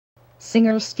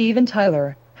Singer Steven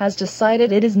Tyler has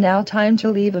decided it is now time to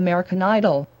leave American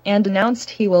Idol, and announced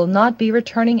he will not be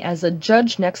returning as a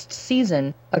judge next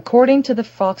season, according to the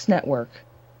Fox network.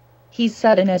 He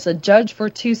sat in as a judge for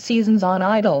 2 seasons on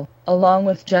Idol, along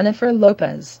with Jennifer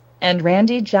Lopez and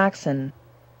Randy Jackson.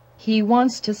 He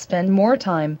wants to spend more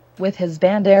time with his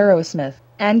band Aerosmith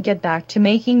and get back to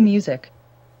making music.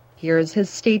 Here's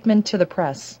his statement to the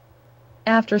press.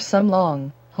 After some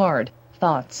long, hard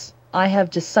thoughts, I have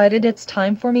decided it's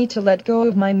time for me to let go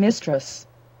of my mistress,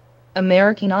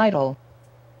 American Idol.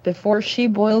 Before she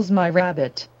boils my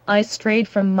rabbit, I strayed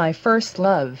from my first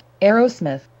love,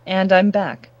 Aerosmith, and I'm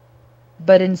back.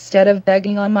 But instead of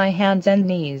begging on my hands and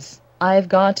knees, I've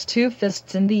got 2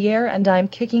 fists in the air and I'm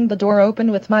kicking the door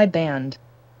open with my band.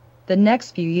 The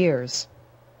next few years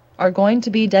are going to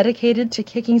be dedicated to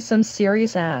kicking some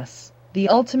serious ass, the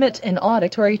ultimate in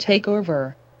auditory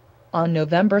takeover. On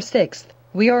November 6th,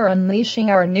 we are unleashing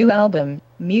our new album,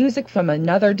 Music from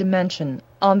Another Dimension,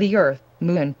 on the Earth,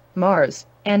 Moon, Mars,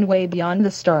 and way beyond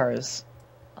the stars.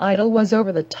 Idol was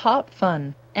over-the-top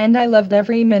fun, and I loved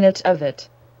every minute of it.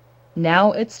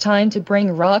 Now it's time to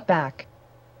bring rock back.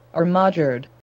 Or modern.